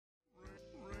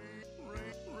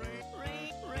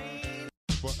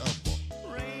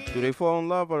Do they fall in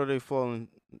love or do they fall in,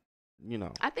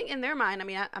 I think in their mind, I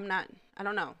mean, I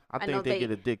don't know. I think they get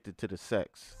addicted to the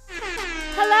sex.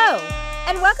 Hello,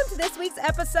 and welcome to this week's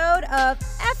episode of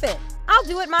F It, I'll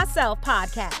Do It Myself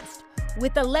podcast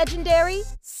with the legendary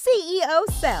CEO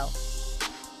Self.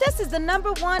 This is the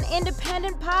 #1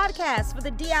 independent podcast for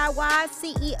the DIY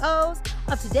CEOs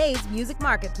of today's music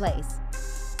marketplace.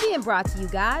 Being brought to you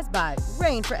guys by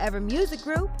Reign Forever Music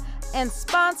Group and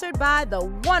sponsored by the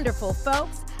wonderful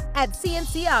folks at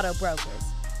CNC Auto Brokers.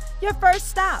 Your first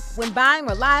stop when buying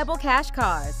reliable cash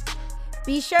cars.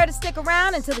 Be sure to stick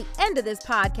around until the end of this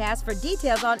podcast for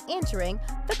details on entering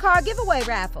the car giveaway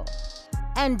raffle.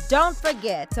 And don't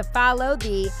forget to follow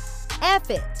the F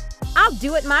It, I'll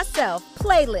Do It Myself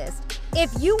playlist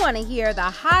if you want to hear the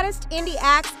hottest indie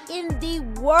acts in the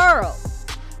world.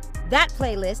 That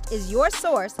playlist is your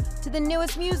source to the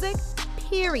newest music,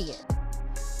 period.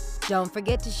 Don't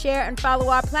forget to share and follow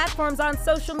our platforms on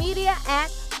social media at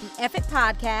the F It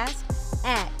Podcast,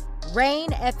 at Reign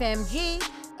FMG,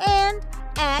 and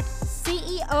at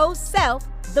CEO Self,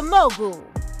 the Mogul.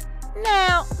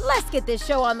 Now, let's get this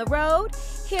show on the road.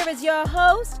 Here is your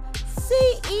host,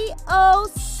 CEO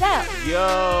Self.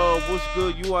 Yo, what's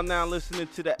good? You are now listening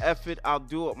to the F It, I'll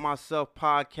Do It Myself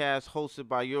podcast hosted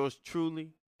by yours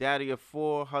truly, daddy of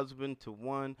 4, husband to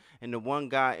 1, and the one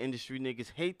guy industry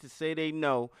niggas hate to say they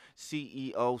know,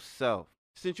 CEO Self.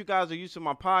 Since you guys are used to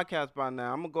my podcast by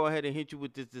now, I'm going to go ahead and hit you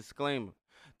with this disclaimer.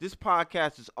 This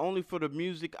podcast is only for the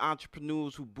music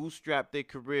entrepreneurs who bootstrap their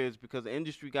careers because the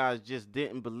industry guys just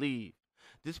didn't believe.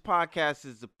 This podcast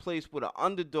is the place where the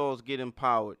underdogs get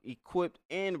empowered, equipped,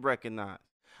 and recognized.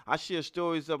 I share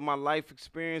stories of my life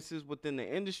experiences within the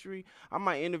industry. I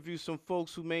might interview some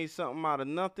folks who made something out of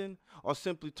nothing, or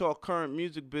simply talk current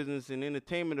music business and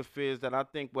entertainment affairs that I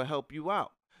think will help you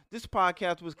out. This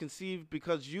podcast was conceived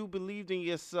because you believed in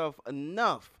yourself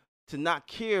enough to not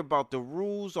care about the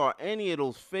rules or any of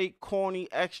those fake, corny,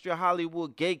 extra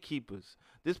Hollywood gatekeepers.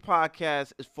 This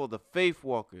podcast is for the faith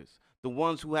walkers, the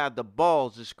ones who have the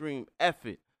balls to scream, F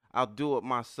it, I'll do it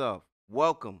myself.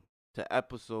 Welcome to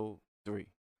episode 3.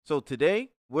 So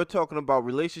today, we're talking about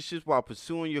relationships while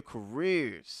pursuing your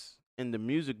careers in the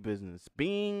music business.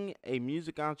 Being a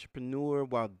music entrepreneur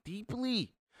while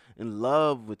deeply in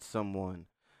love with someone.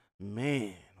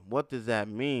 Man, what does that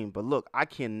mean? But look, I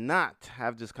cannot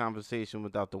have this conversation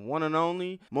without the one and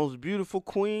only, most beautiful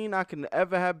queen I can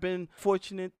ever have been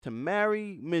fortunate to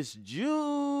marry, Miss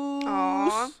Juice.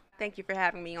 Aw, thank you for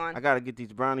having me on. I got to get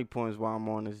these brownie points while I'm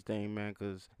on this thing, man,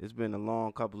 because it's been a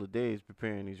long couple of days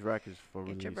preparing these records for Get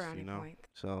release, your brownie points.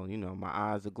 So, my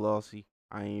eyes are glossy.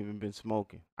 I ain't even been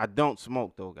smoking. I don't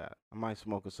smoke, though, guys. I might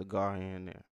smoke a cigar here and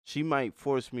there. She might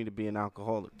force me to be an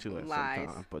alcoholic, too, at some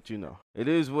time. But, it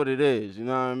is what it is. You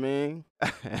know what I mean?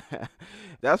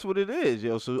 That's what it is,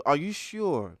 yo. So are you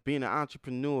sure, being an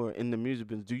entrepreneur in the music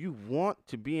business, do you want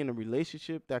to be in a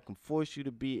relationship that can force you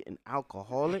to be an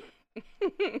alcoholic?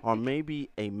 Or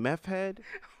maybe a meth head?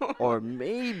 Or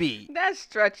maybe... That's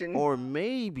stretching. Or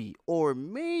maybe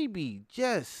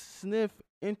just sniff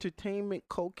entertainment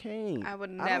cocaine. I would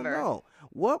never. I don't know.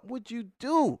 What would you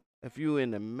do if you were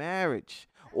in a marriage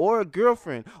or a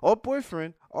girlfriend or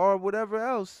boyfriend or whatever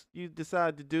else you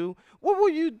decide to do? What will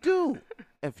you do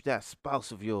if that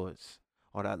spouse of yours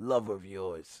or that lover of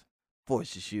yours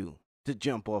forces you to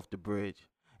jump off the bridge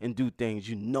and do things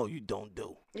you know you don't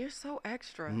do? You're so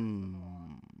extra.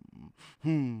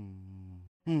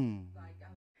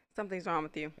 Something's wrong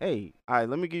with you. Hey, all right,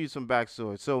 let me give you some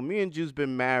backstory. So me and Juice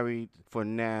been married for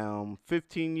now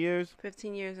 15 years.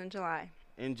 15 years in July.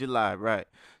 In July, right.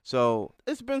 So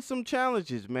it's been some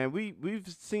challenges, man. We've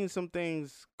seen some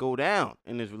things go down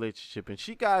in this relationship. And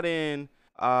she got in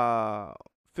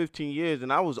 15 years,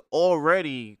 and I was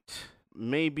already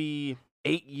maybe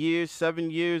 8 years,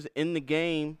 7 years in the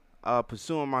game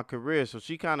pursuing my career. So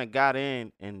she kind of got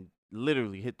in and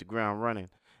literally hit the ground running.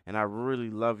 And I really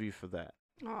love you for that.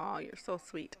 Oh, you're so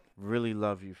sweet. Really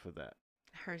love you for that.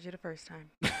 I heard you the first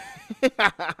time.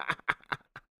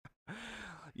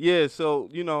 Yeah, so,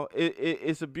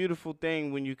 it's a beautiful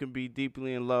thing when you can be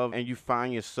deeply in love and you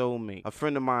find your soulmate. A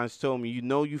friend of mine's told me,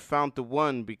 you found the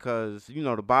one because,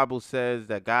 the Bible says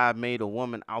that God made a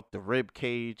woman out the rib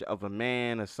cage of a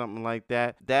man or something like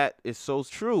that. That is so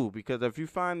true because if you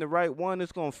find the right one,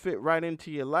 it's going to fit right into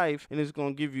your life and it's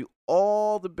going to give you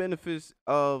all the benefits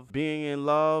of being in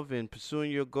love and pursuing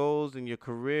your goals and your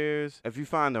careers. If you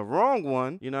find the wrong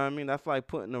one, that's like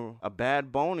putting a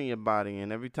bad bone in your body.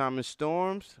 And every time it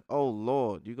storms, oh,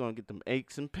 Lord, you're going to get them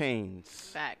aches and pains.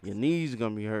 Facts. Your knees are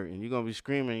going to be hurting. You're going to be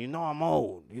screaming, I'm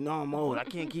old. I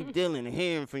can't keep dealing and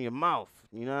hearing from your mouth.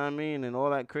 You know what I mean? And all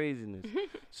that craziness.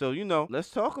 So, let's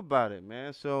talk about it,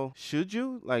 man. So, should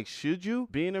you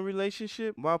be in a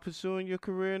relationship while pursuing your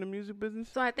career in the music business?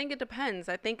 So I think it depends.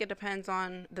 I think it depends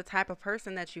on the type of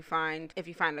person that you find. If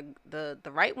you find the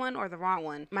right one or the wrong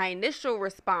one. My initial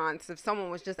response, if someone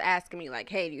was just asking me like,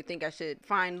 hey, do you think I should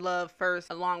find love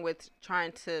first along with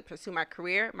trying to pursue my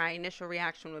career? My initial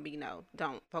reaction would be no,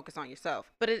 don't. Focus on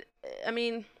yourself. But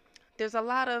there's a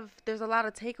lot of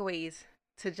takeaways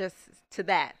to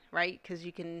that, right? Because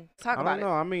you can talk about it. I don't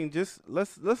know. I mean, just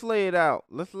let's lay it out.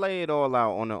 Let's lay it all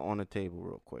out on the table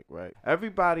real quick, right?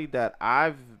 Everybody that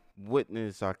I've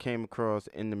witnessed or came across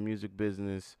in the music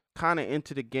business kind of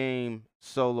into the game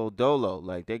solo dolo.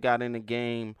 Like, they got in the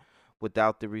game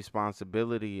without the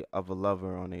responsibility of a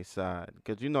lover on their side.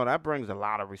 Because, that brings a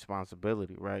lot of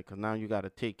responsibility, right? Because now you got to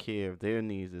take care of their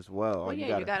needs as well. Well,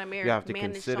 yeah, you got to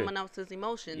manage someone else's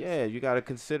emotions. Yeah, you got to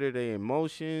consider their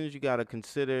emotions. You got to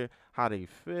consider how they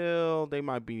feel. They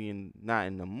might be not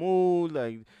in the mood.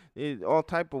 Like, all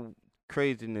type of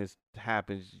craziness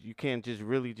happens. You can't just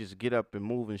really just get up and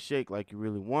move and shake like you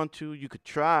really want to. You could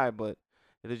try, but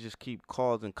it'll just keep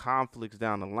causing conflicts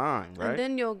down the line, right? And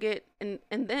then you'll get, and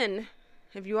then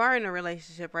if you are in a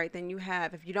relationship, right, then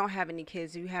if you don't have any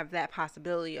kids, you have that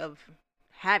possibility of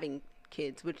having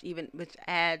kids, which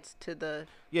adds to the...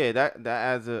 Yeah, that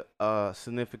adds a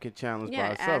significant challenge by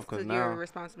itself. Adds to your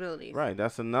responsibilities. Right,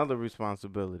 that's another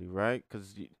responsibility, right?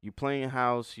 Because you playing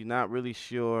house, you're not really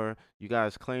sure. You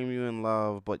guys claim you're in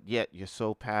love, but yet you're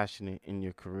so passionate in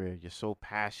your career. You're so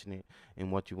passionate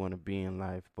in what you want to be in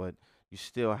life, but you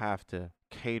still have to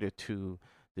cater to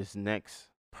this next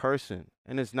person.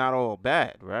 And it's not all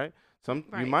bad, right?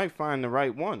 You might find the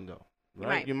right one, though,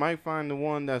 right? You might find the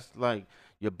one that's like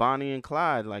your Bonnie and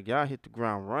Clyde. Like, y'all hit the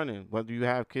ground running, whether you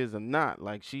have kids or not.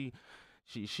 Like, she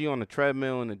on the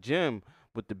treadmill in the gym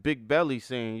with the big belly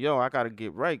saying, yo, I got to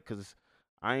get right because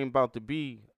I ain't about to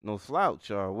be no slouch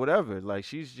or whatever. Like,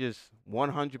 she's just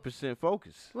 100%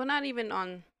 focused. Well, not even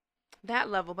on that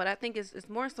level, but I think it's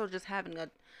more so just having a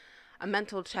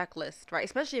mental checklist, right?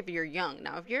 Especially if you're young.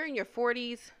 Now, if you're in your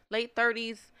 40s, late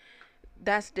 30s,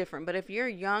 that's different. But if you're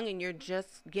young and you're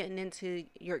just getting into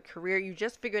your career, you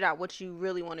just figured out what you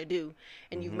really want to do,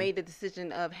 and you've made the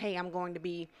decision of, hey, I'm going to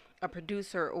be a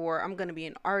producer, or I'm going to be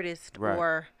an artist,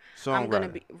 or I'm going to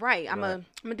be I'm going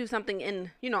to do something in,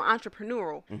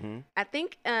 entrepreneurial. I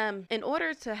think in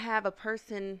order to have a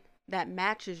person that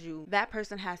matches you, that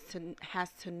person has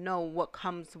to know what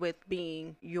comes with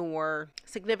being your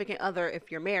significant other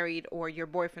if you're married, or your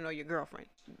boyfriend or your girlfriend.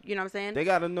 You know what I'm saying? They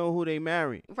got to know who they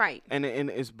marry. Right. And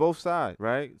it's both sides,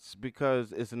 right? It's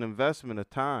because it's an investment of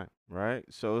time, right?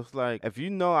 So it's like, if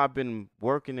I've been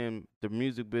working in the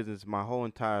music business my whole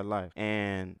entire life,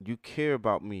 and you care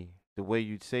about me the way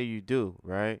you say you do,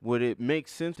 right? Would it make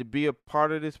sense to be a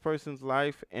part of this person's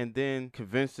life and then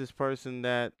convince this person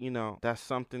that, that's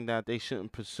something that they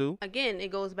shouldn't pursue? Again,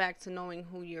 it goes back to knowing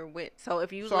who you're with. So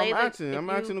if you I'm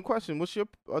asking the question, what's your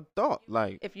thought?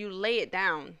 Like, if you lay it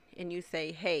down and you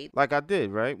say, hey, like I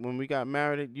did, right? When we got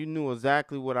married, you knew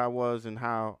exactly what I was and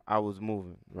how I was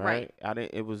moving, right?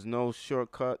 It was no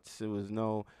shortcuts. It was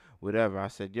no whatever. I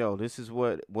said, yo, this is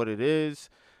what it is.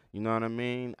 You know what I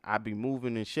mean? I be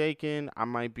moving and shaking. I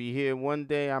might be here one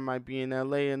day. I might be in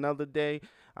LA another day.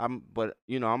 But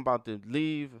I'm about to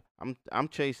leave. I'm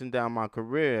chasing down my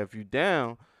career. If you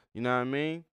down, you know what I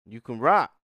mean? You can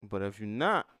rock. But if you're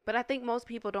not. But I think most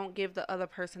people don't give the other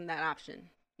person that option.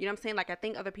 You know what I'm saying? Like, I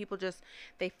think other people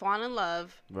they fall in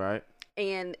love. Right.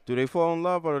 And do they fall in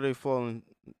love, or do they fall in,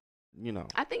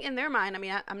 I think in their mind, I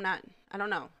mean, I don't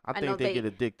know. I think they get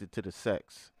addicted to the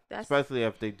sex. Especially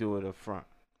if they do it up front.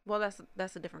 Well,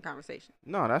 that's a different conversation.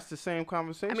 No, that's the same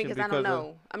conversation. I mean, because I don't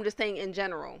know. I'm just saying in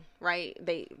general, right?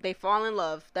 They fall in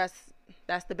love. That's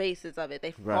the basis of it.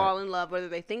 They fall in love, whether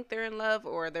they think they're in love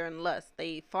or they're in lust.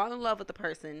 They fall in love with the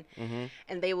person,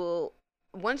 and they will.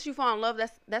 Once you fall in love,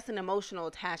 that's an emotional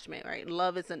attachment, right?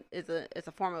 Love is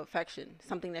a form of affection,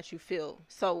 something that you feel.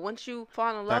 So once you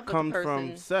fall in love with a person, that comes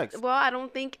from sex. Well, I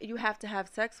don't think you have to have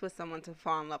sex with someone to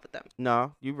fall in love with them.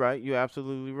 No, you're right. You're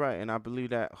absolutely right, and I believe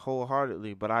that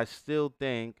wholeheartedly. But I still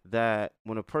think that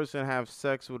when a person has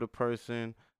sex with a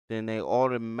person, then they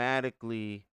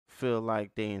automatically feel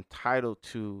like they're entitled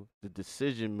to the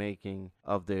decision making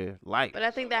of their life. But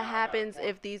I think that happens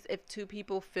if two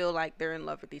people feel like they're in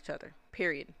love with each other.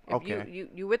 Period. If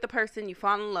you with the person, you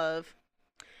fall in love.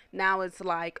 Now it's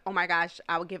like, oh my gosh,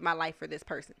 I would give my life for this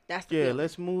person. That's the feeling.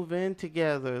 Let's move in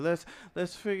together.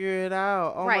 Let's figure it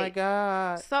out. Oh my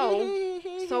God.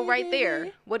 So right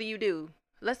there, what do?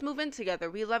 Let's move in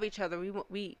together. We love each other.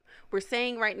 We're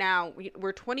saying right now,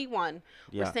 we're 21.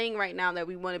 Yeah. We're saying right now that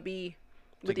we want to be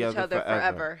with each together other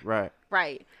forever. Right.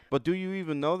 Right. But do you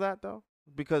even know that though?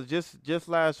 Because just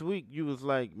last week you was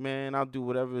like, man, I'll do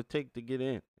whatever it takes to get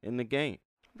in the game.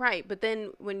 Right, but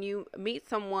then when you meet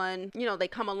someone, you know, they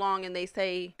come along and they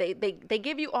say they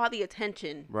give you all the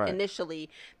attention Right. initially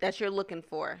that you're looking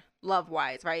for, love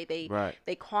wise, right? Right.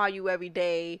 They call you every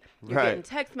day. You're Right. getting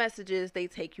text messages. They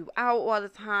take you out all the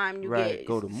time. You Right. get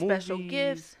Go to special movies.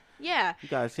 gifts. Yeah. You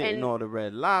guys hitting And- all the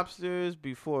Red Lobsters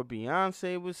before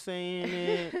Beyonce was saying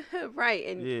it. Right,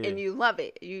 and Yeah. and you love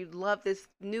it. You love this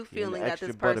new And the feeling that extra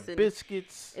this butter person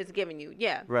biscuits. is giving you.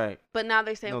 Yeah. Right. But now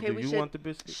they're saying, No, okay, do we you should want the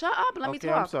biscuits? shut up. Let me Okay,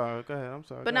 talk. I'm sorry. Go ahead. I'm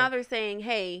sorry. But Go now ahead. they're saying,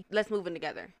 hey, let's move in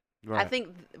together. Right. I think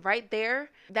right there,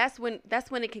 that's when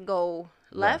it can go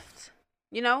left.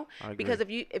 You know, I agree. because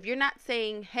if you're not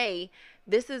saying, hey,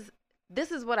 this is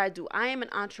what I do. I am an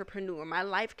entrepreneur. My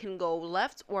life can go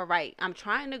left or right. I'm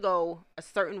trying to go a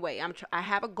certain way. I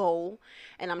have a goal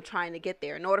and I'm trying to get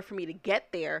there. In order for me to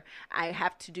get there, I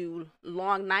have to do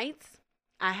long nights.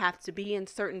 I have to be in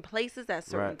certain places at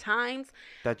certain Right. times.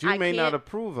 that you I may not can't-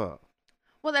 approve of.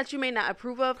 Well, that you may not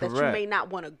approve of, that you Correct. may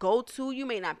not want to go to, you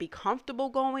may not be comfortable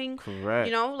going. Correct.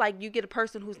 You know, like you get a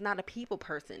person who's not a people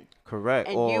person. Correct.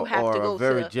 and or you have or to a go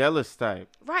very to- jealous type.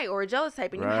 Right, or a jealous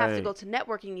type, and you have to Right. go to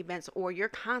networking events, or you're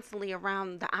constantly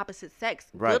around the opposite sex.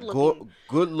 Right. Good looking.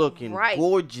 Good looking. Right.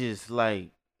 Gorgeous.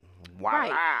 Like, wow.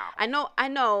 Right. I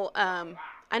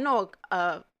know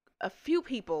a few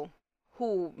people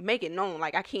who make it known,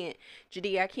 like,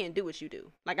 Jadea, I can't do what you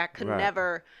do. Like, I could Right.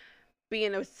 never be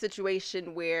in a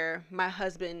situation where my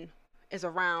husband is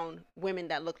around women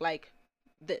that look like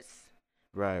this,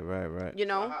 Right. Right. you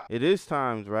know? It is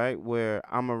times, right, where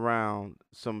I'm around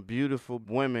some beautiful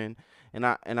women, and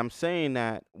I'm saying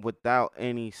that without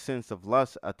any sense of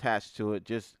lust attached to it,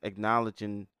 just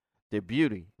acknowledging their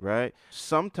beauty, right?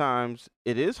 Sometimes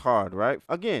it is hard, right?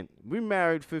 Again, we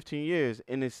married 15 years,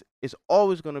 and it's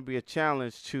always going to be a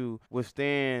challenge to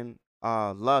withstand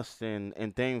lust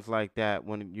and things like that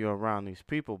when you're around these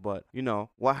people. But you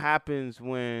know what happens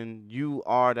when you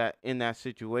are in that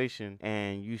situation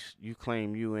and you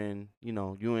claim you in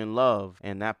love,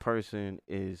 and that person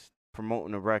is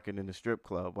promoting a record in the strip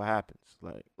club. What happens?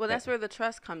 Like, Well, that's where the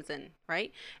trust comes in,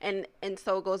 right? And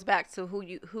so it goes back to who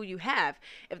you have.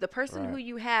 If the person who Right.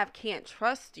 you have can't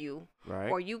trust you, right.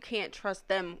 or you can't trust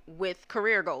them with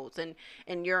career goals, and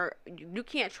you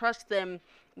can't trust them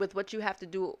with what you have to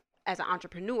do as an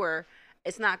entrepreneur,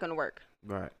 it's not going to work.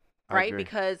 Right. I Right? agree.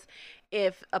 Because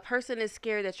if a person is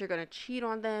scared that you're going to cheat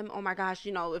on them, oh my gosh,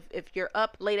 you know, if you're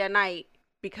up late at night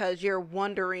because you're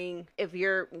wondering if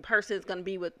your person is going to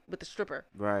be with the stripper.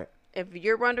 Right. If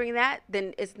you're wondering that,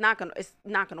 then it's not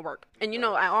gonna work. And you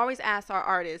know, I always ask our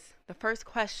artists the first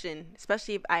question,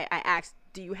 especially if I ask,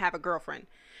 do you have a girlfriend?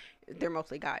 They're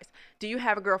mostly guys. Do you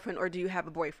have a girlfriend or do you have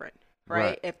a boyfriend? Right?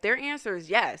 Right. If their answer is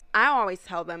yes, I always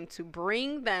tell them to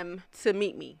bring them to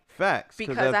meet me. Facts.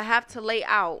 Because I have to lay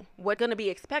out what's going to be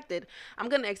expected. I'm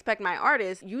going to expect my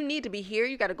artist, you need to be here.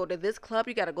 You got to go to this club.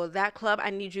 You got to go to that club. I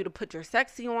need you to put your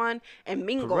sexy on and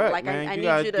mingle. Correct, like man. I you need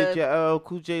gotta you to get your LL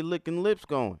Cool J licking lips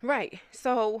going. Right.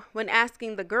 So when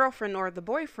asking the girlfriend or the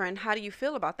boyfriend, how do you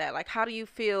feel about that? Like, how do you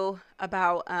feel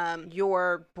about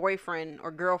your boyfriend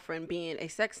or girlfriend being a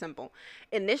sex symbol?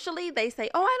 Initially, they say,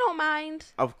 "Oh, I don't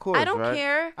mind. Of course, I don't right?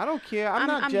 care. I don't care. I'm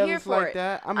not here jealous for like it."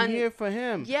 that. I'm here for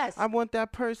him. Yes. I want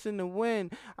that person to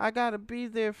win. I gotta be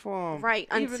there for him. Right.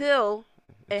 Even- Until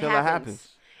it until happens.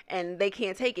 And they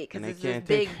can't take it And because they it's can't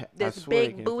take it. I this swear they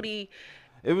big can't booty.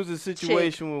 It was a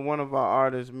situation with one of our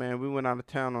artists, man. We went out of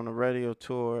town on a radio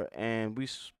tour, and we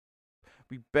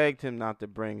begged him not to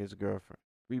bring his girlfriend.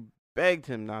 We begged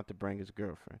him not to bring his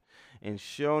girlfriend. And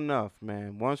sure enough,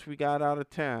 man, once we got out of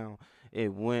town,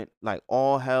 it went like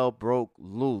all hell broke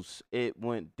loose. It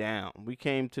went down. We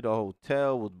came to the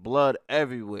hotel with blood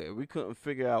everywhere. We couldn't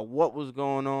figure out what was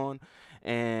going on,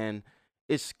 and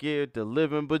it scared the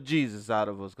living bejesus out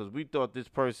of us because we thought this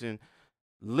person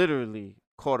literally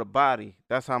caught a body.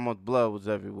 That's how much blood was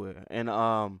everywhere. And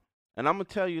I'm gonna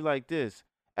tell you like this.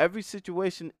 Every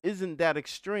situation isn't that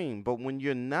extreme, but when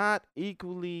you're not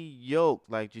equally yoked,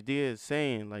 like Jadea is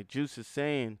saying, like Juice is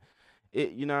saying,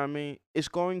 it, you know what I mean? It's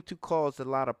going to cause a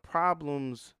lot of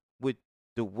problems with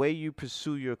the way you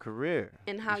pursue your career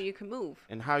And how you can move.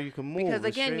 and how you can move. Because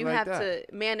It's again, straight you like have that.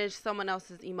 to manage someone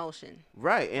else's emotion.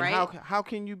 Right. And right? how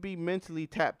can you be mentally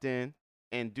tapped in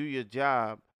and do your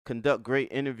job, conduct great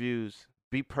interviews,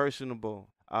 be personable,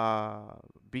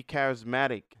 be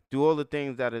charismatic, do all the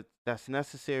things that's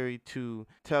necessary to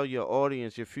tell your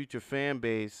audience, your future fan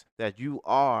base, that you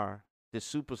are the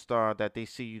superstar that they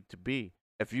see you to be.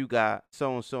 if you got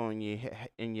so and so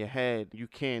in your head, you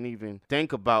can't even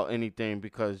think about anything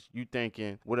because you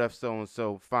thinking, what if so and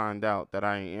so find out that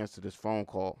I ain't answer this phone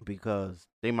call, because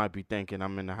they might be thinking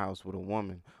I'm in the house with a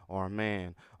woman or a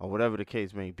man or whatever the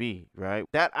case may be, right?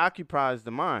 That occupies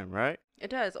the mind, right? It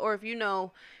does. Or if you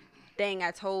know, dang, I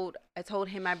told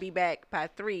him I'd be back by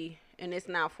 3 and it's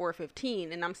now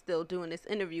 4:15 and I'm still doing this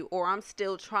interview, or I'm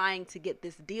still trying to get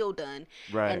this deal done,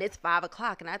 Right. and it's 5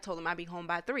 o'clock and I told him I'd be home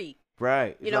by 3.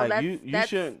 Right. You know, like that's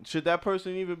should that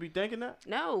person even be thinking that?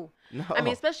 No. No. I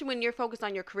mean, especially when you're focused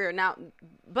on your career. Now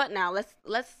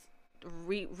let's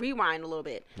rewind a little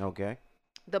bit. Okay.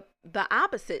 The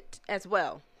opposite as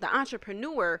well. The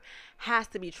entrepreneur has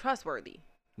to be trustworthy,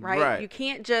 right? You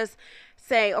can't just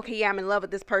say, okay, yeah, I'm in love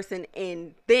with this person,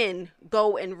 and then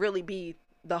go and really be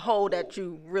the hoe that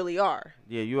you really are.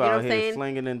 Yeah, you know out what I'm here saying?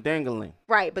 slinging and dangling.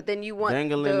 Right, but then you want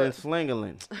Dangling and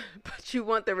slingling. but you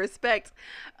want the respect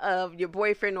of your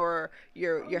boyfriend or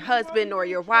your husband or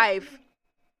your wife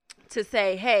to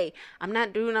say, hey,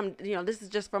 this is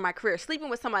just for my career. Sleeping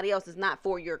with somebody else is not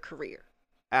for your career.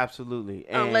 Absolutely.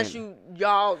 Unless what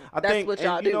y'all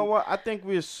do. You know what? I think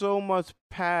we're so much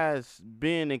past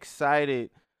being excited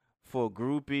for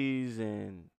groupies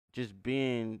and just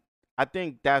being, I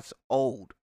think that's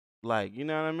old. Like, you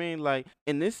know what I mean? Like,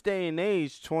 in this day and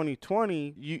age,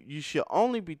 2020, you should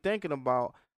only be thinking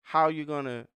about how you're going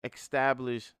to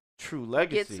establish true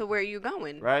legacy. Get to where you're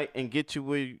going. Right? And get you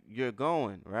where you're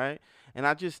going, right? And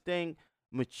I just think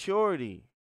maturity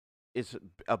is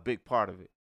a big part of it.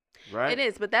 Right. It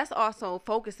is, but that's also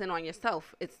focusing on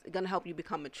yourself. It's going to help you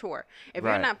become mature. If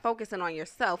you're not focusing on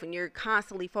yourself and you're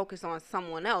constantly focused on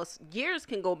someone else, years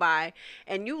can go by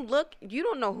and you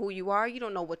don't know who you are. You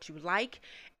don't know what you like.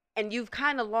 And you've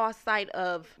kind of lost sight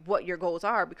of what your goals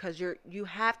are, because you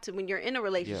have to, when you're in a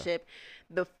relationship,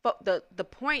 the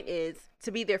point is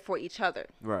to be there for each other.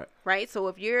 Right. Right. So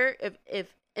if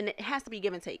and it has to be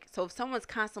give and take. So if someone's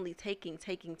constantly taking,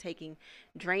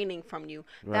 draining from you,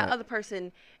 that other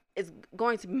person is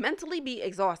going to mentally be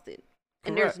exhausted.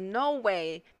 And there's no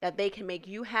way that they can make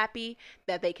you happy,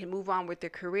 that they can move on with their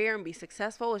career and be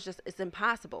successful. It's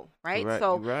impossible, right?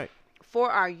 So for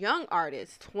our young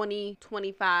artists, 20,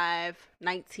 25,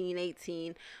 19,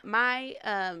 18, my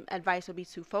advice would be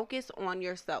to focus on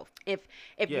yourself. If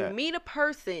you meet a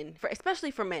person,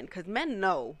 especially for men, because men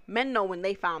know when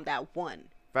they found that one.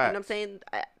 Facts. You know what I'm saying?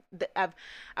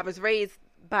 I was raised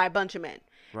by a bunch of men,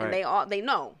 and they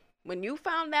know. When you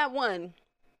found that one,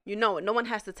 you know it. No one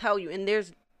has to tell you. And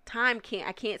there's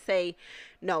I can't say,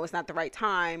 no, it's not the right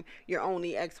time. You're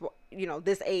only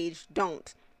this age.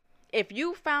 Don't. If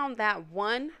you found that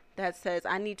one that says,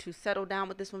 I need to settle down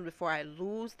with this one before I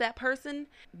lose that person,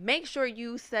 make sure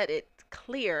you set it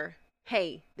clear.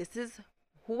 Hey, this is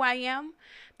who I am.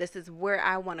 This is where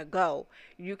I want to go.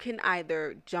 You can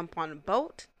either jump on a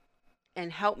boat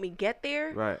and help me get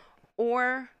there. Right.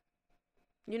 Or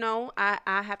I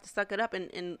have to suck it up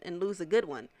and lose a good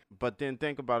one. But then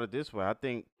think about it this way. I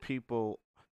think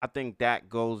that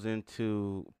goes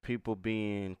into people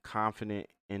being confident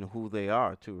in who they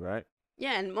are too, right?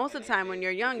 Yeah, and most of the time when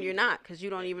you're young, you're not, because you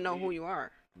don't even know who you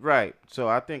are. Right. So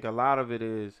I think a lot of it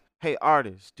is, hey,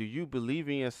 artists, do you believe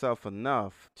in yourself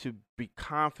enough to be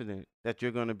confident that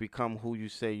you're going to become who you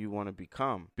say you want to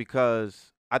become?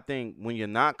 Because I think when you're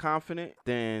not confident,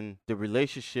 then the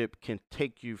relationship can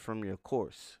take you from your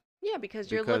course. Yeah,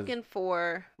 because you're looking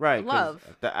for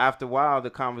love. After a while, the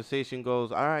conversation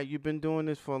goes, all right, you've been doing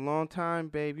this for a long time,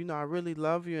 babe. I really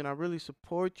love you and I really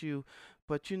support you.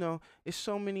 But, it's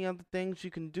so many other things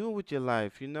you can do with your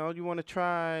life. You want to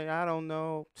try, I don't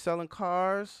know, selling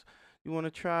cars. You want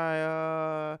to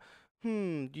try,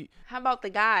 How about the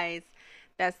guys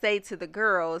that say to the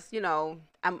girls,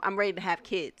 I'm ready to have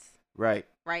kids. Right.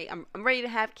 Right. I'm ready to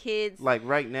have kids. Like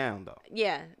right now, though.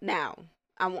 Yeah. Now,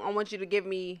 I want you to give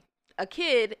me a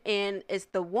kid, and it's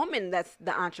the woman that's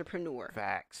the entrepreneur.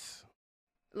 Facts.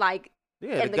 Like,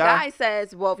 and the guy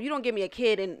says, well, if you don't give me a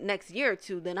kid in next year or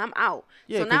two, then I'm out.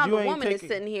 Yeah, so now the woman is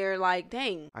sitting here like,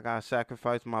 dang. I got to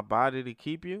sacrifice my body to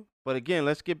keep you. But again,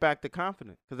 let's get back to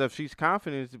confidence. Because if she's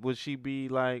confident, would she be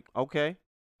like, okay?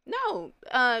 No,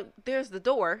 there's the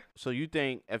door. So you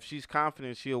think if she's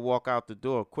confident, she'll walk out the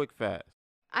door quick, fast?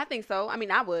 I think so. I mean,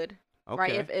 I would. Okay.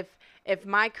 Right? if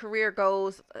my career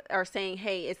goals are saying,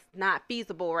 hey, it's not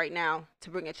feasible right now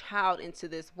to bring a child into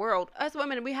this world, us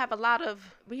women, we have a lot of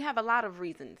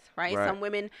reasons, right? Right. Some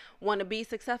women want to be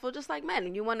successful just like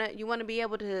men. You want to be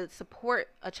able to support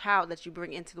a child that you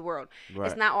bring into the world. Right.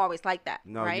 It's not always like that,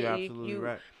 No, right? you're absolutely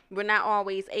right. We're not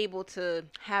always able to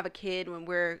have a kid when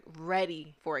we're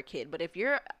ready for a kid. But if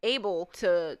you're able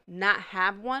to not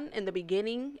have one in the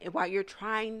beginning while you're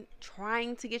trying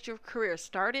to get your career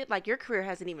started, like your career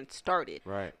hasn't even started,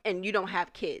 Right. and you don't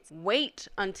have kids, wait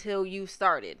until you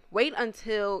started. Wait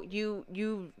until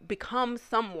you become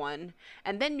someone,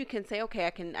 and then you can say, okay,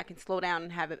 I can slow down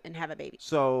and have a baby.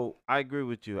 So I agree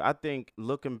with you. I think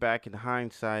looking back in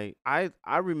hindsight, I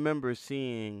remember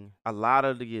seeing a lot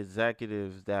of the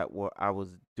executives that I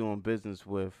was doing business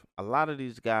with. A lot of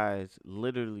these guys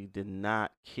literally did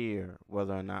not care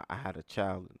whether or not I had a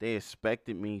child. They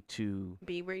expected me to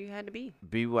Be where you had to be.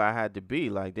 where I had to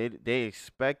be. Like they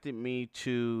expected me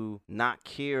to not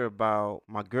care about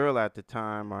my girl at the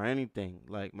time or anything.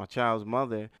 Like my child's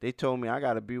mother, they told me I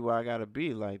gotta be where I gotta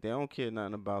be. Like they don't care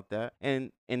nothing about that.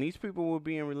 And these people will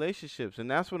be in relationships, and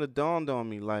that's what it dawned on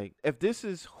me. Like if this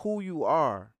is who you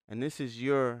are and this is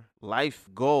your life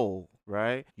goal,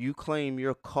 right? You claim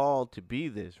you're called to be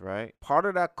this, right? Part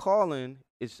of that calling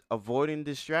is avoiding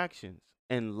distractions.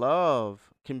 And love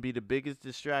can be the biggest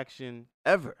distraction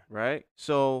ever, right?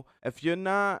 So if you're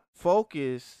not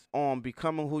focused on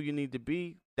becoming who you need to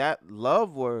be, that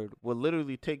love word will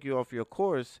literally take you off your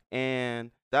course.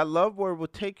 And that love word will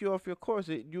take you off your course.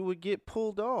 You would get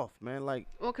pulled off, man. Like,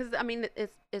 Well, because I mean,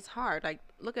 it's hard. Like,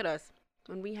 look at us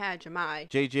when we had Jemai.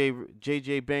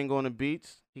 JJ Bang on the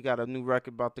beats. He got a new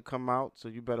record about to come out, so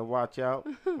you better watch out.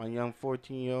 My young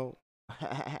 14-year-old.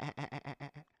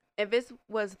 If it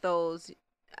was those,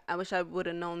 I wish I would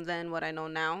have known then what I know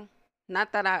now.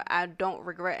 Not that I don't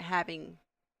regret having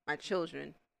my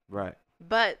children. Right.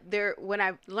 But when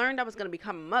I learned I was going to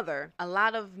become a mother, a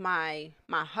lot of my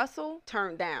hustle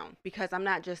turned down because I'm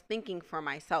not just thinking for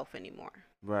myself anymore.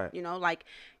 Right. You know, like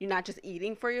you're not just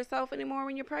eating for yourself anymore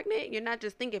when you're pregnant. You're not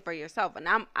just thinking for yourself. And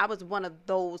I'm one of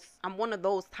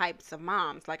those types of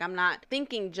moms. Like I'm not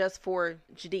thinking just for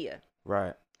Judea.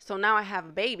 Right. So now I have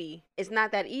a baby. It's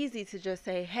not that easy to just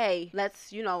say, hey,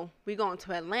 let's, we going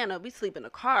to Atlanta. We sleep in a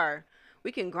car.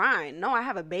 We can grind. No, I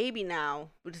have a baby now.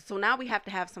 So now we have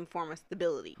to have some form of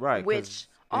stability. Right. Which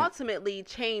ultimately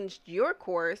changed your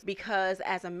course because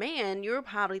as a man, you're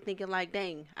probably thinking like,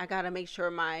 dang, I got to make sure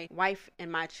my wife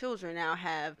and my children now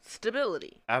have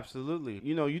stability. Absolutely.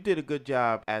 You did a good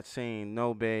job at saying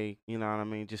no, babe. You know what I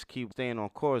mean? Just keep staying on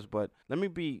course. But let me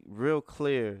be real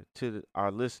clear to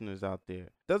our listeners out there.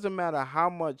 Doesn't matter how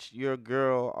much your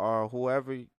girl or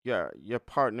whoever your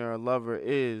partner or lover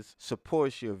is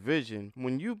supports your vision.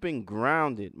 When you've been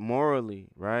grounded morally,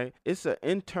 right? It's an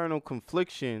internal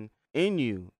confliction in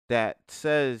you that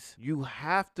says you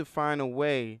have to find a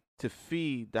way to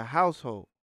feed the household.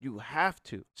 You have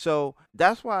to. So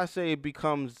that's why I say it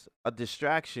becomes a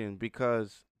distraction,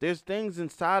 because there's things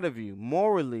inside of you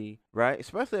morally, right?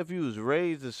 Especially if you was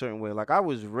raised a certain way. Like I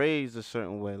was raised a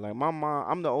certain way. Like my mom,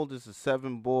 I'm the oldest of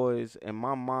 7 boys, and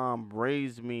my mom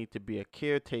raised me to be a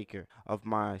caretaker of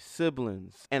my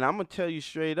siblings. And I'm going to tell you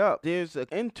straight up, there's an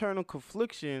internal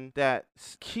confliction that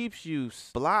keeps you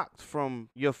blocked from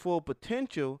your full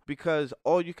potential, because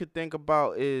all you could think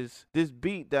about is this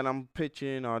beat that I'm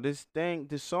pitching, or this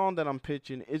song that I'm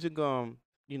pitching isn't going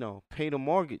to pay the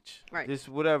mortgage, right? This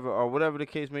whatever the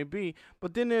case may be.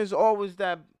 But then there's always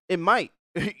that it might.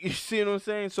 You see what I'm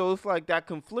saying? So it's like that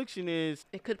confliction is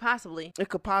it could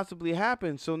possibly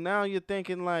happen. So now you're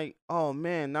thinking like, oh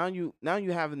man, now you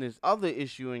having this other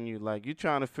issue in you. Like you're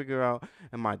trying to figure out,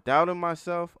 am I doubting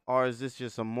myself, or is this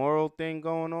just a moral thing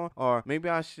going on, or maybe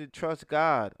I should trust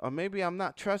God, or maybe I'm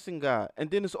not trusting God. And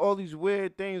then there's all these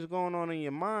weird things going on in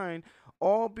your mind,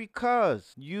 all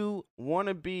because you want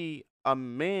to be a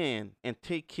man and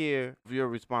take care of your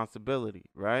responsibility,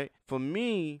 right? For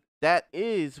me, that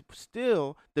is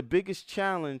still the biggest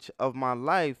challenge of my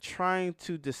life, trying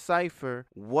to decipher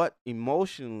what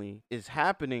emotionally is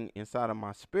happening inside of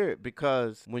my spirit.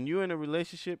 Because when you're in a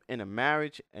relationship, in a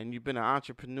marriage, and you've been an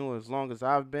entrepreneur as long as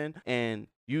I've been, and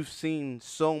you've seen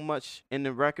so much in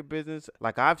the record business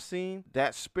like I've seen,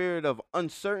 that spirit of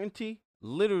uncertainty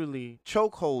literally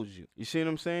chokeholds you. You see what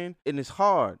I'm saying? And it's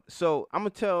hard. So I'm going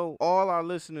to tell all our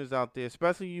listeners out there,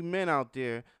 especially you men out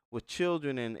there with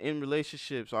children and in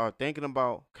relationships, or thinking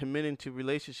about committing to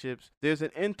relationships, there's an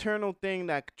internal thing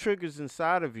that triggers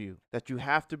inside of you that you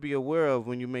have to be aware of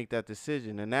when you make that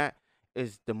decision. And that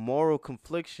is the moral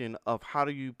confliction of how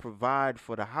do you provide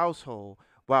for the household,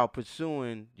 while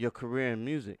pursuing your career in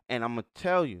music. And I'm going to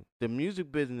tell you, the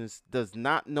music business does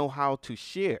not know how to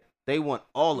share. They want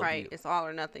all of you. Right. It's all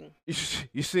or nothing. You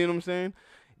see what I'm saying?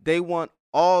 They want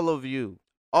all of you.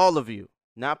 All of you.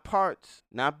 Not parts,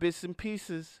 not bits and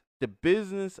pieces. The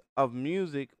business of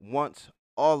music wants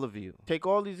all of you. Take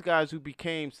all these guys who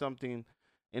became something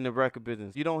in the record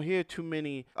business. You don't hear too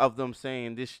many of them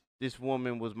saying this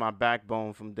woman was my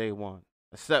backbone from day one,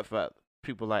 except for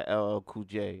people like LL Cool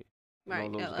J,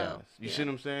 Right. those LL. guys. You Yeah. see what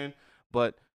I'm saying?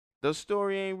 But the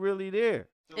story ain't really there.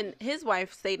 And his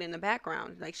wife stayed in the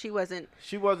background. Like she wasn't.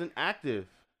 She wasn't active.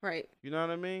 Right. You know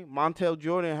what I mean? Montel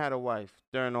Jordan had a wife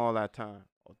during all that time.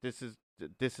 This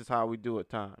is how we do it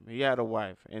time. He had a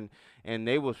wife, and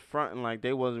they was fronting like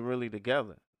they wasn't really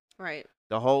together Right.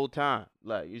 the whole time.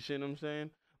 Like, you see what I'm saying?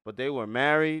 But they were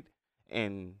married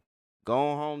and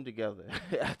going home together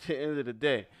at the end of the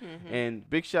day. Mm-hmm. And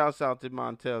big shouts out to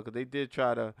Montel, because they did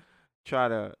try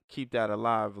to keep that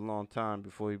alive a long time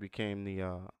before he became the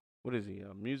what is he,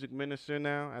 a music minister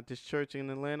now at this church in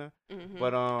Atlanta? Mm-hmm.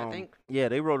 But I think. yeah,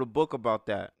 they wrote a book about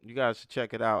that. You guys should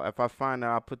check it out. If I find it,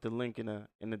 I'll put the link in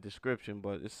the description.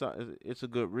 But it's a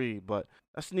good read. But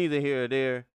that's neither here or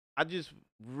there. I just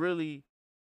really,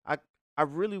 I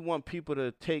really want people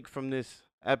to take from this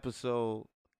episode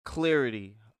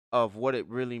clarity of what it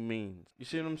really means. You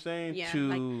see what I'm saying? Yeah,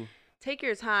 To Take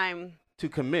your time. to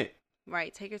commit.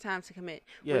 Right. Take your time to commit.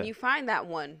 Yeah. When you find that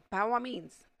one, by all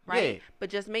means. Right. Yeah.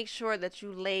 But just make sure that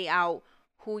you lay out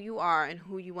who you are and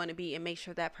who you want to be, and make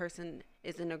sure that person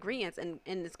is in agreement and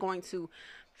is going to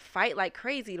fight like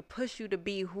crazy to push you to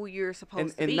be who you're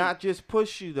supposed to be. And not just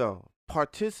push you though.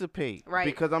 Participate. Right.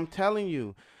 Because I'm telling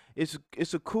you, it's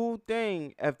a cool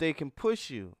thing if they can push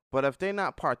you, but if they're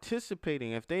not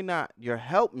participating, if they not your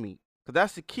helpmeet, because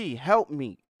that's the key,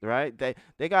 helpmeet, right?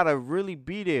 They gotta really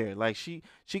be there. Like she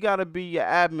gotta be your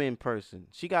admin person.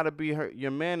 She gotta be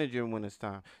your manager when it's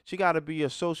time. She gotta be your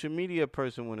social media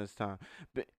person when it's time.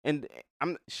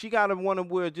 She gotta want to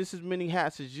wear just as many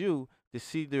hats as you to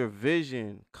see their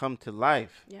vision come to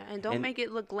life. Yeah, and don't make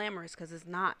it look glamorous, because it's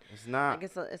not. It's not.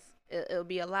 Like it'll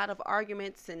be a lot of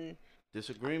arguments and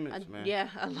Disagreements, man. Yeah,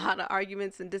 a lot of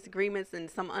arguments and disagreements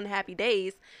and some unhappy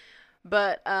days.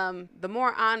 But the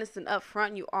more honest and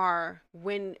upfront you are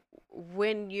when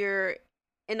you're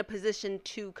in a position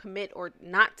to commit or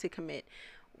not to commit,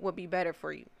 will be better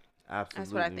for you. Absolutely,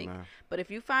 That's what I think. man. But if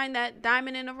you find that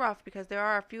diamond in the rough, because there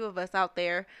are a few of us out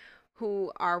there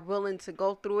who are willing to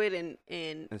go through it and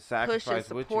push and sacrifice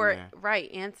with you, support, man. right,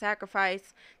 and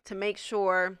sacrifice to make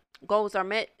sure goals are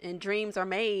met and dreams are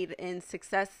made and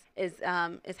success is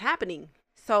happening.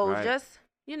 So Right.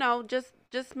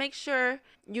 just make sure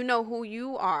you know who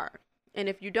you are. And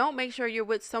if you don't, make sure you're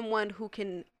with someone who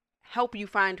can help you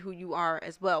find who you are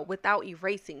as well without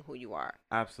erasing who you are.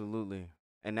 Absolutely.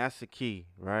 And that's the key,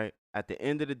 right? At the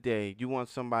end of the day, you want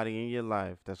somebody in your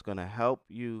life that's going to help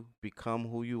you become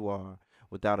who you are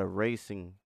without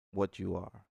erasing what you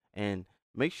are. And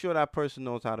make sure that person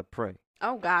knows how to pray.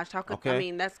 Oh gosh, how could Okay. I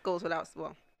mean that goes without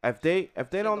If they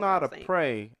don't know how to without saying.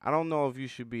 pray, I don't know if you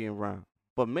should be around.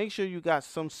 But make sure you got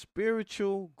some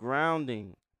spiritual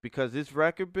grounding, because this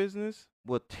record business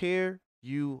will tear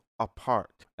you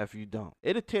apart if you don't.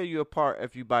 It'll tear you apart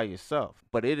if you by yourself,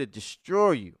 but it'll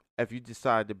destroy you if you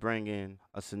decide to bring in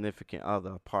a significant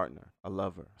other, a partner, a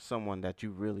lover, someone that you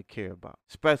really care about,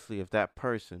 especially if that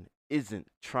person isn't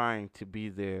trying to be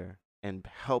there and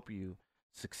help you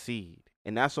succeed.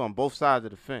 And that's on both sides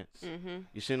of the fence. Mm-hmm.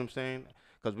 You see what I'm saying?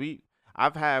 Because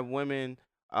I've had women,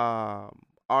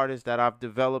 artists that I've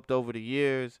developed over the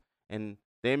years, and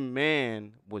their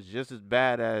man was just as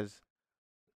bad as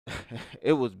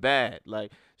it was bad.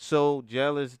 Like, so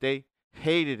jealous, they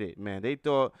hated it, man. They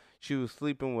thought she was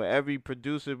sleeping with every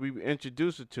producer we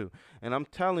introduced her to. And I'm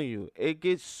telling you, it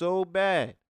gets so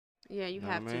bad. Yeah, you Know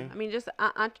what have I to. mean? I mean, just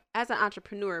as an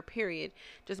entrepreneur, period,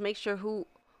 just make sure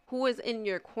who is in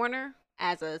your corner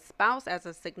as a spouse, as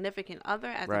a significant other,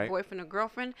 as Right. a boyfriend or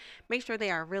girlfriend. Make sure they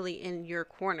are really in your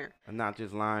corner. I'm not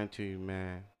just lying to you,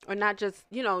 man. Or not just,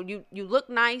 you look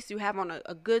nice, you have on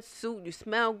a good suit, you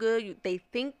smell good, they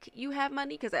think you have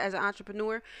money, because as an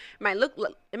entrepreneur, it might look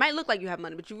like you have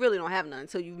money, but you really don't have none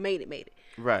until you've made it.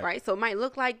 Right. So it might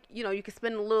look like, you can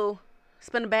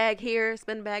spend a bag here,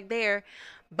 spend a bag there,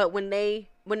 but when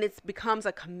it becomes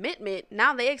a commitment,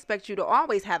 now they expect you to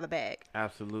always have a bag.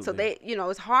 Absolutely. So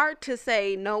it's hard to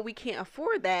say, no, we can't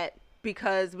afford that,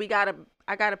 because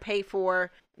I gotta pay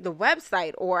for the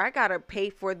website, or I gotta pay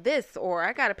for this, or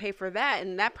I gotta pay for that,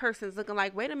 and that person's looking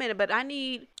like, wait a minute, but I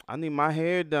need my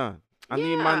hair done. I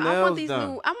need my I nails want these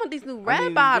done. new. I want these new I red need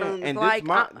them done. bottoms. And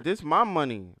Like, this my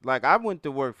money. Like, I went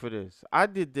to work for this. I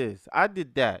did this. I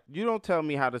did that. You don't tell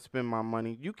me how to spend my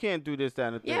money. You can't do this,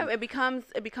 that, and the yeah, thing. it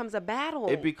becomes a battle.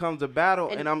 It becomes a battle,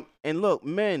 And- and look,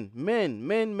 men.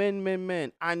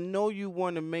 I know you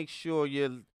want to make sure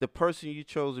the person you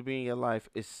chose to be in your life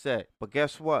is set, but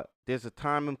guess what? There's a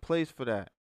time and place for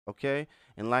that, okay?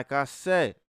 And like I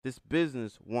said, this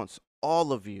business wants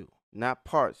all of you, not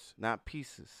parts, not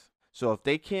pieces. So if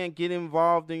they can't get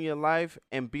involved in your life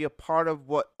and be a part of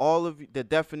what all of you, the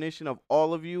definition of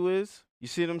all of you is, you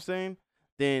see what I'm saying?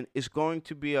 Then it's going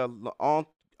to be a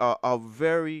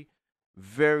very,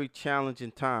 very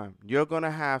challenging time. You're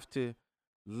gonna have to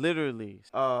literally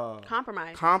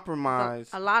compromise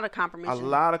a lot of compromise,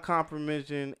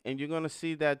 and you're gonna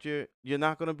see that you're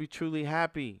not gonna be truly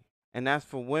happy, and that's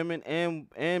for women and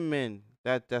men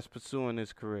that's pursuing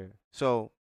this career.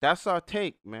 So that's our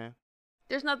take, man.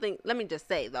 There's nothing. Let me just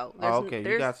say though. Okay,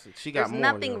 she got there's more.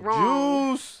 nothing Yo.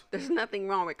 wrong. Juice. There's nothing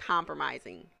wrong with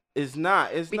compromising. It's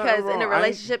not. It's because not in a wrong.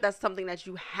 relationship, that's something that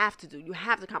you have to do. You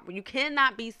have to compromise. You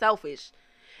cannot be selfish,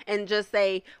 and just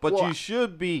say. But well, you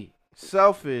should be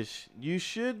selfish. You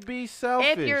should be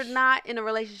selfish. if you're not in a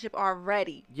relationship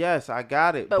already. Yes, I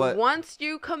got it. But once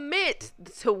you commit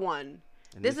to one,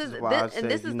 this is the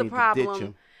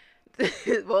problem.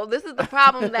 Well, this is the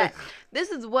problem that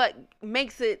this is what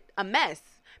makes it a mess.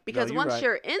 Because once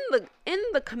you're in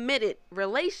the committed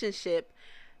relationship,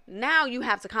 now you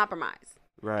have to compromise.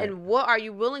 Right. And what are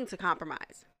you willing to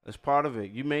compromise? That's part of it.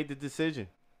 You made the decision.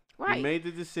 Right. You made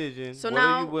the decision. So what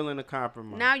now, are you willing to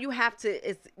compromise? Now you have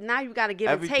to. Now you got to give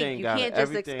and take. You can't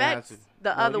just expect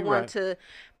the other one to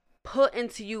put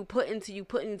into you,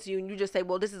 and you just say,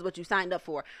 "Well, this is what you signed up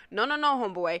for." No,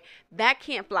 homeboy, that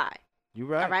can't fly. You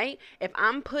right. All right. If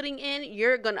I'm putting in,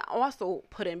 you're gonna also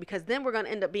put in, because then we're gonna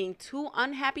end up being two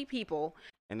unhappy people.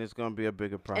 And it's gonna be a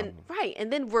bigger problem. And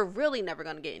then we're really never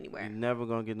gonna get anywhere. You're never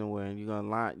gonna get nowhere, and you're gonna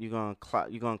lie. You're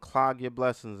gonna clog your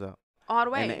blessings up all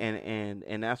the way.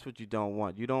 And that's what you don't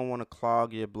want. You don't want to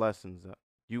clog your blessings up.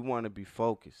 You want to be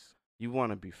focused.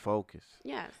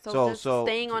 Yeah. So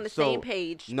staying on the same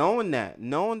page. Knowing that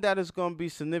it's gonna be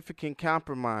significant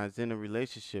compromise in a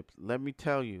relationship. Let me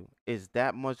tell you, is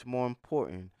that much more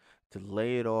important to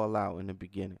lay it all out in the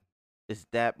beginning. It's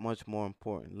that much more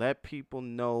important. Let people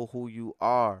know who you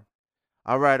are.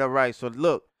 All right. So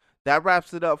look, that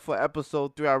wraps it up for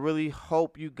episode 3. I really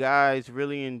hope you guys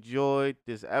really enjoyed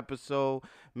this episode.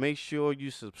 Make sure you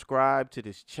subscribe to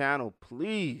this channel,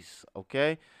 please.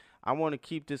 Okay? I want to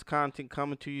keep this content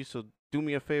coming to you, so do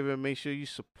me a favor and make sure you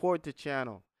support the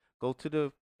channel. Go to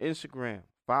the Instagram,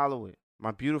 follow it.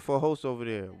 My beautiful host over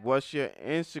there. What's your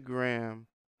Instagram?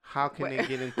 How can they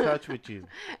get in touch with you?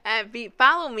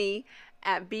 Follow me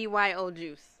at BYO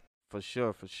Juice. For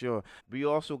sure. We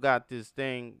also got this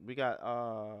thing. We got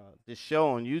this show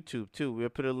on YouTube too. We'll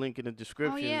put a link in the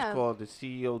description. Oh, yeah. It's called the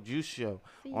CEO Juice Show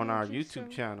on our YouTube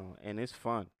channel, and it's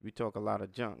fun. We talk a lot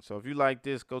of junk. So if you like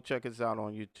this, go check us out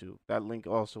on YouTube. That link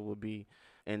also will be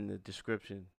in the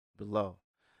description below.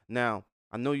 Now,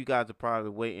 I know you guys are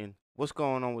probably waiting. What's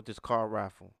going on with this car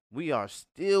raffle? We are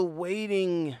still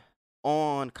waiting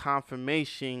on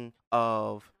confirmation.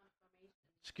 So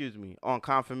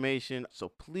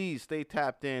please stay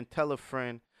tapped in, tell a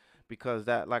friend, because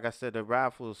that, like I said, the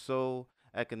raffle is so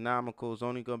economical. It's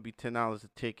only going to be $10 a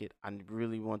ticket. I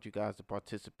really want you guys to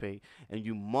participate, and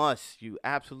you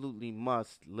absolutely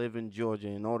must live in Georgia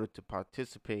in order to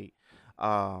participate.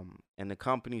 And the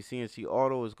company CNC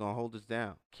Auto is going to hold us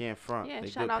down. Can't front. Yeah,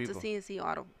 shout out to CNC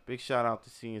Auto. Big shout out to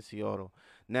CNC Auto.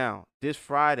 Now, this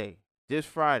Friday,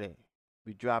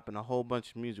 we dropping a whole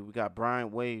bunch of music. We got Brian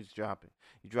Waves dropping.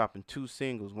 He's dropping 2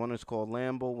 singles. One is called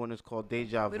Lambo. One is called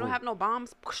Deja Vu. We don't have no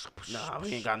bombs. Nah,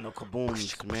 we ain't got no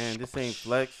kabooms, man. This ain't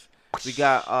flex. We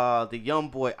got the young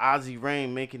boy Ozzy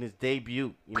Rain making his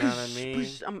debut. You know what I mean?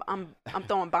 I'm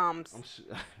throwing bombs.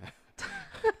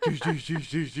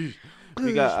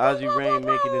 We got Ozzy Rain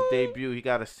making his debut. He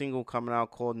got a single coming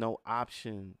out called No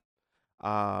Option.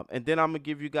 And then I'm gonna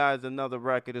give you guys another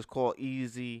record. It's called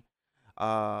Easy.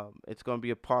 It's going to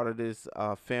be a part of this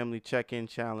family check-in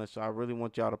challenge, so I really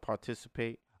want y'all to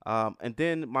participate. And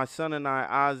then my son and I,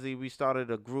 Ozzy, we started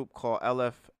a group called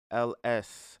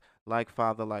LFLS, Like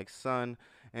Father, Like Son,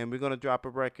 and we're going to drop a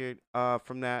record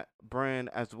from that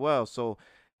brand as well. So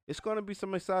it's going to be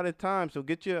some exciting times. So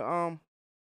get your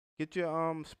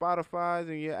Spotify's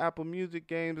and your Apple Music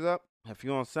games up. If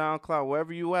you're on SoundCloud,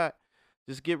 wherever you at,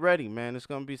 just get ready, man. It's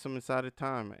going to be some exciting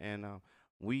time, and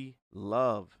we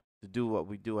love to do what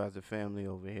we do as a family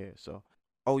over here. So,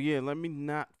 oh yeah, let me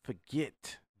not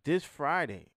forget this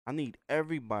Friday, I need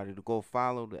everybody to go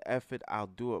follow the F It, I'll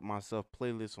Do It Myself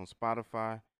playlist on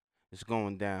Spotify. It's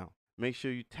going down. Make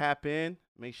sure you tap in.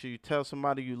 Make sure you tell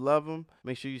somebody you love them.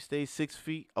 Make sure you stay 6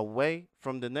 feet away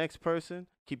from the next person.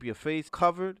 Keep your face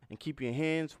covered and keep your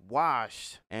hands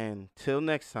washed. And till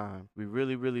next time, we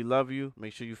really, really love you.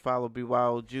 Make sure you follow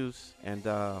BYO Juice. And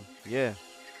yeah,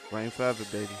 reign forever,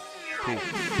 baby. Peace.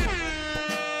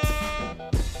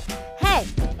 Hey,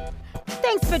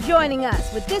 thanks for joining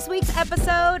us with this week's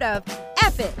episode of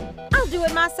F It, I'll Do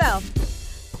It Myself.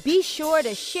 Be sure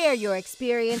to share your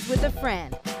experience with a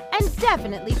friend and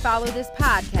definitely follow this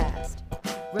podcast.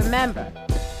 Remember,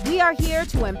 we are here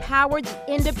to empower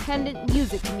the independent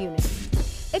music community.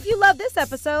 If you love this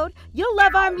episode, you'll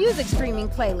love our music streaming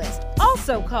playlist,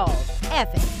 also called F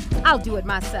It, I'll Do It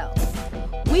Myself.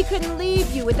 We couldn't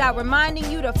leave you without reminding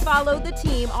you to follow the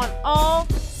team on all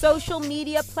social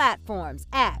media platforms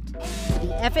at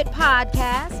the F It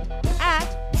Podcast, at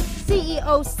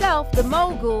CEO Self the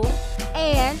Mogul,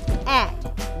 and at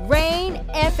Rain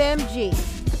FMG.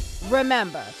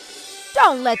 Remember,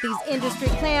 don't let these industry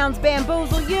clowns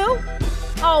bamboozle you.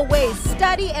 Always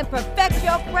study and perfect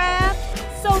your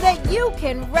craft so that you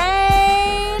can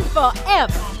reign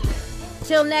forever.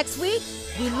 Till next week,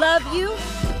 we love you.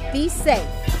 Be safe.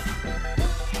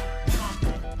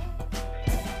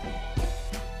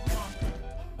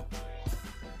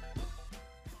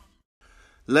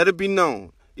 Let it be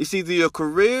known, it's either your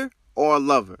career or a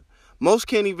lover. Most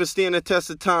can't even stand the test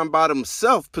of time by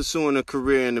themselves pursuing a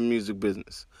career in the music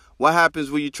business. What happens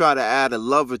when you try to add a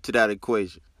lover to that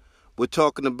equation? We're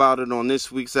talking about it on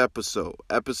this week's episode,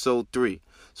 episode 3.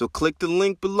 So click the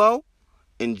link below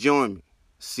and join me,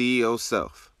 CEO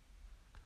Self.